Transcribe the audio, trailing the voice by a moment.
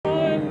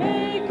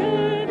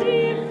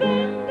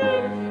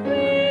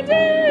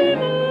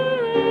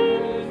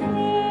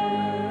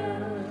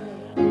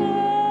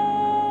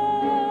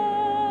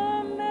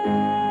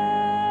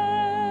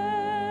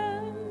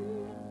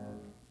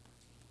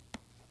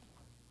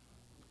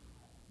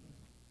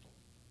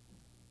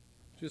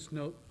Just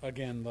note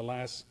again the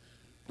last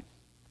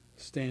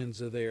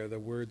stanza there, the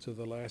words of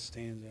the last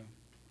stanza.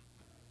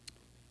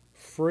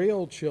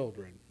 Frail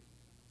children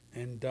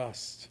and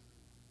dust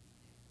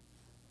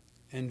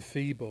and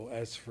feeble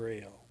as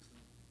frail.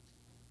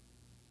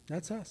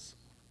 That's us.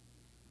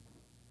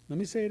 Let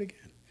me say it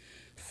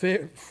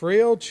again.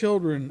 Frail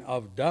children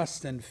of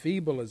dust and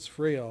feeble as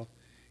frail,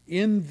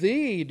 in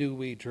thee do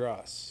we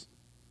trust,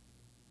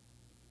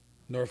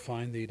 nor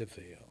find thee to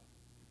fail.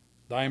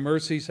 Thy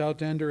mercies how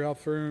tender, how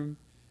firm,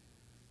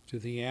 to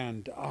the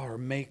end, our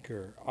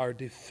Maker, our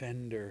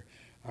Defender,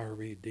 our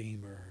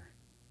Redeemer,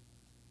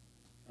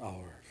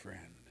 our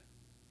friend.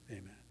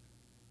 Amen.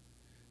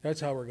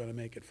 That's how we're going to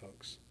make it,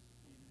 folks.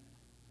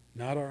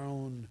 Not our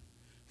own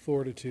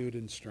fortitude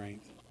and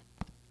strength,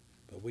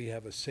 but we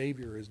have a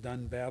Savior who has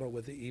done battle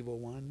with the evil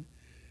one,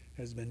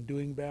 has been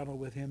doing battle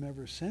with him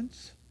ever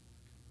since,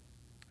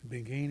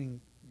 been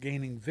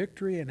gaining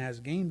victory, and has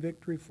gained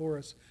victory for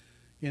us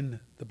in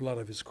the blood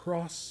of his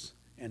cross,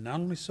 and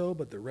not only so,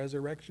 but the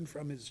resurrection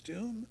from his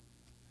tomb.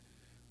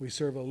 We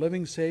serve a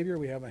living Savior.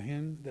 We have a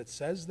hymn that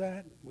says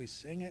that. We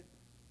sing it.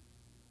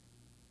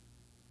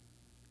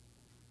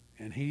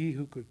 And he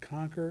who could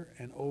conquer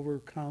and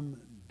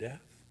overcome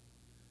death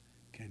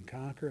can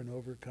conquer and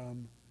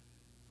overcome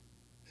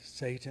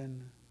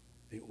Satan,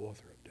 the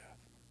author of death.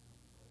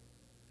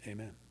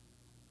 Amen.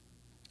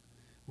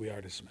 We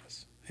are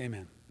dismissed.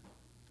 Amen.